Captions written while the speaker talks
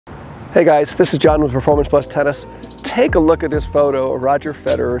Hey guys, this is John with Performance Plus Tennis. Take a look at this photo of Roger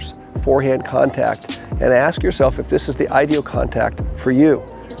Federer's forehand contact and ask yourself if this is the ideal contact for you.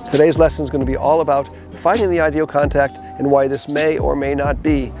 Today's lesson is going to be all about finding the ideal contact and why this may or may not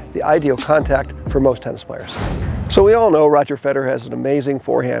be the ideal contact for most tennis players. So we all know Roger Federer has an amazing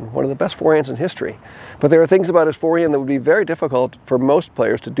forehand, one of the best forehands in history. But there are things about his forehand that would be very difficult for most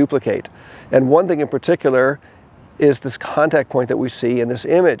players to duplicate. And one thing in particular is this contact point that we see in this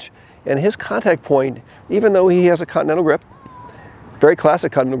image. And his contact point, even though he has a continental grip, very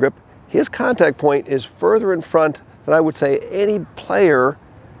classic continental grip, his contact point is further in front than I would say any player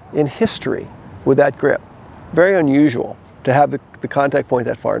in history with that grip. Very unusual to have the contact point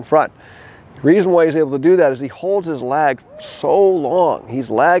that far in front. The reason why he's able to do that is he holds his lag so long. He's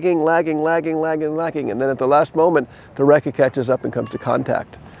lagging, and then at the last moment, the racket catches up and comes to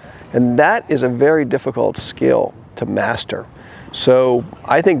contact. And that is a very difficult skill to master. So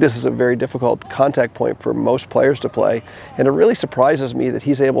I think this is a very difficult contact point for most players to play, and it really surprises me that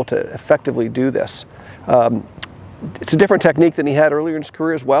he's able to effectively do this. It's a different technique than he had earlier in his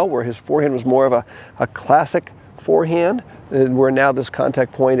career as well, where his forehand was more of a classic forehand, and where now this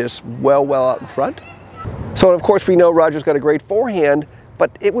contact point is well out in front. So of course we know Roger's got a great forehand,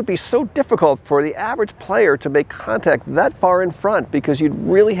 but it would be so difficult for the average player to make contact that far in front because you'd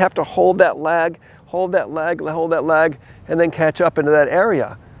really have to hold that lag, and then catch up into that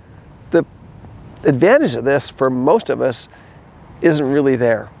area. The advantage of this for most of us isn't really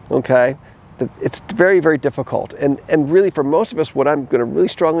there, okay? It's very difficult. And really for most of us, what I'm gonna really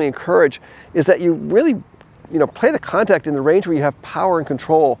strongly encourage is that you really, play the contact in the range where you have power and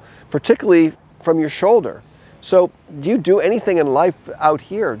control, particularly from your shoulder. So do you do anything in life out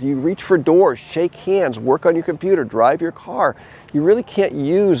here? Do you reach for doors, shake hands, work on your computer, drive your car? You really can't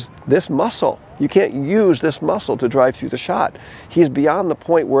use this muscle. You can't use this muscle to drive through the shot. He's beyond the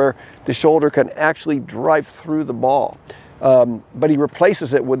point where the shoulder can actually drive through the ball. But he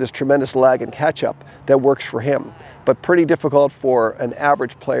replaces it with this tremendous lag and catch-up that works for him. But pretty difficult for an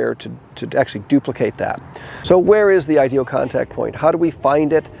average player to actually duplicate that. So where is the ideal contact point? How do we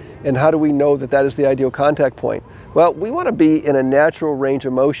find it? And how do we know that that is the ideal contact point? Well, we want to be in a natural range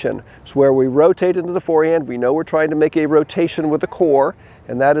of motion. It's where we rotate into the forehand. We know we're trying to make a rotation with the core,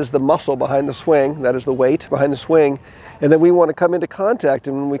 and that is the muscle behind the swing. That is the weight behind the swing. And then we want to come into contact.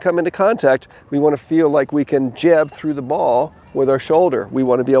 And when we come into contact, we want to feel like we can jab through the ball with our shoulder. We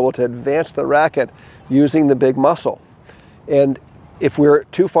want to be able to advance the racket using the big muscle. And if we're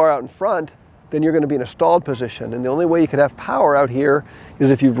too far out in front, then you're going to be in a stalled position. And the only way you could have power out here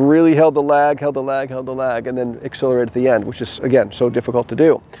is if you've really held the lag, and then accelerate at the end, which is, again, so difficult to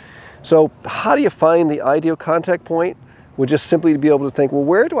do. So how do you find the ideal contact point? Well, just simply to be able to think, well,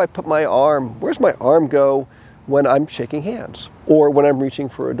 where do I put my arm? Where's my arm go when I'm shaking hands? Or when I'm reaching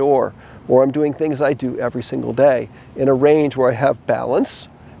for a door? Or I'm doing things I do every single day in a range where I have balance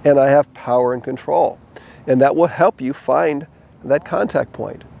and I have power and control. And that will help you find that contact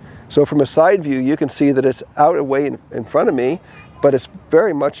point. So from a side view, you can see that it's out away in front of me, but it's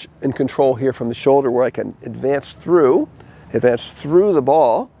very much in control here from the shoulder where I can advance through the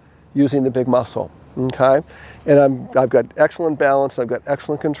ball using the big muscle, okay? And I've got excellent balance, I've got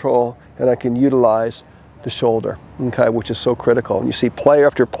excellent control, and I can utilize the shoulder, okay, which is so critical. And you see player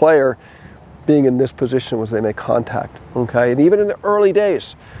after player being in this position as they make contact, okay? And even in the early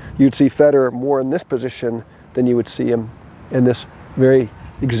days, you'd see Federer more in this position than you would see him in this very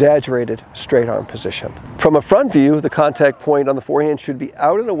exaggerated straight arm position. From a front view, the contact point on the forehand should be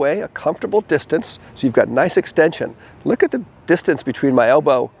out and away, a comfortable distance, so you've got nice extension. Look at the distance between my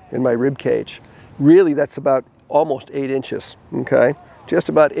elbow and my rib cage. Really, that's about almost 8 inches, okay? Just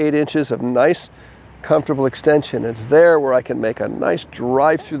about 8 inches of nice, comfortable extension. It's there where I can make a nice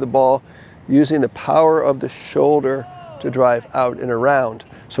drive through the ball using the power of the shoulder to drive out and around.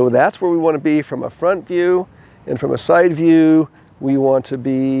 So that's where we want to be from a front view, and from a side view, we want to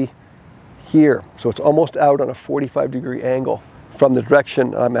be here. So it's almost out on a 45-degree angle from the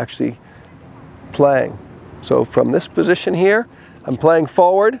direction I'm actually playing. So from this position here, I'm playing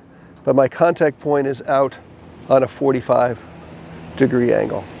forward, but my contact point is out on a 45-degree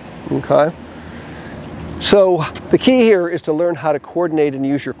angle, okay? So the key here is to learn how to coordinate and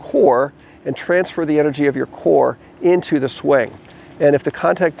use your core and transfer the energy of your core into the swing. And if the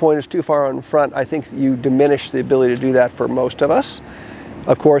contact point is too far in front, I think you diminish the ability to do that for most of us.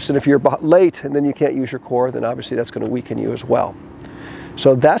 Of course, and if you're late and then you can't use your core, then obviously that's going to weaken you as well.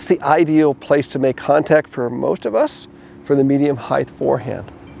 So that's the ideal place to make contact for most of us for the medium height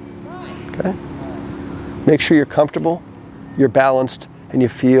forehand. Okay? Make sure you're comfortable, you're balanced, and you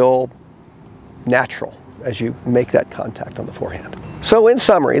feel natural. as you make that contact on the forehand. So in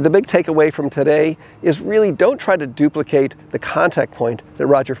summary, the big takeaway from today is really don't try to duplicate the contact point that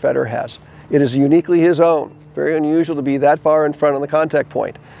Roger Federer has. It is uniquely his own. Very unusual to be that far in front on the contact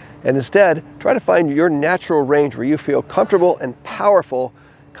point. And instead, try to find your natural range where you feel comfortable and powerful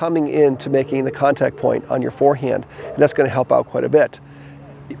coming into making the contact point on your forehand. And that's going to help out quite a bit.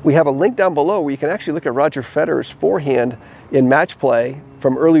 We have a link down below where you can actually look at Roger Federer's forehand in match play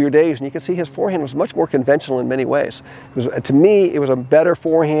from earlier days, and you can see his forehand was much more conventional in many ways. To me, it was a better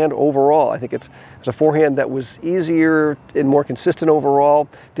forehand overall. I think it's a forehand that was easier and more consistent overall,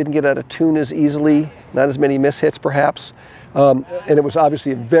 didn't get out of tune as easily, not as many mishits perhaps, and it was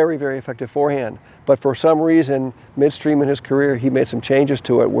obviously a very, very effective forehand. But for some reason, midstream in his career, he made some changes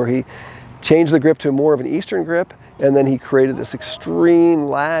to it where he changed the grip to more of an Eastern grip, and then he created this extreme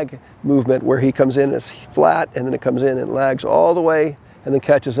lag movement where he comes in as flat, and then it comes in and lags all the way and then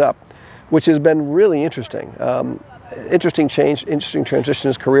catches up, which has been really interesting. Interesting change, interesting transition in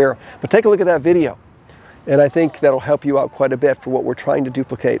his career. But take a look at that video, and I think that'll help you out quite a bit for what we're trying to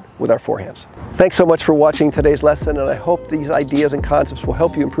duplicate with our forehands. Thanks so much for watching today's lesson, and I hope these ideas and concepts will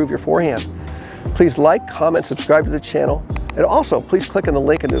help you improve your forehand. Please like, comment, subscribe to the channel, and also please click on the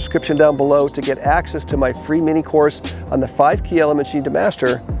link in the description down below to get access to my free mini course on the 5 key elements you need to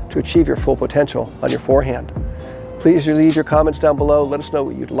master to achieve your full potential on your forehand. Please leave your comments down below. Let us know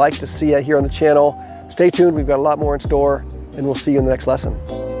what you'd like to see here on the channel. Stay tuned, we've got a lot more in store, and we'll see you in the next lesson.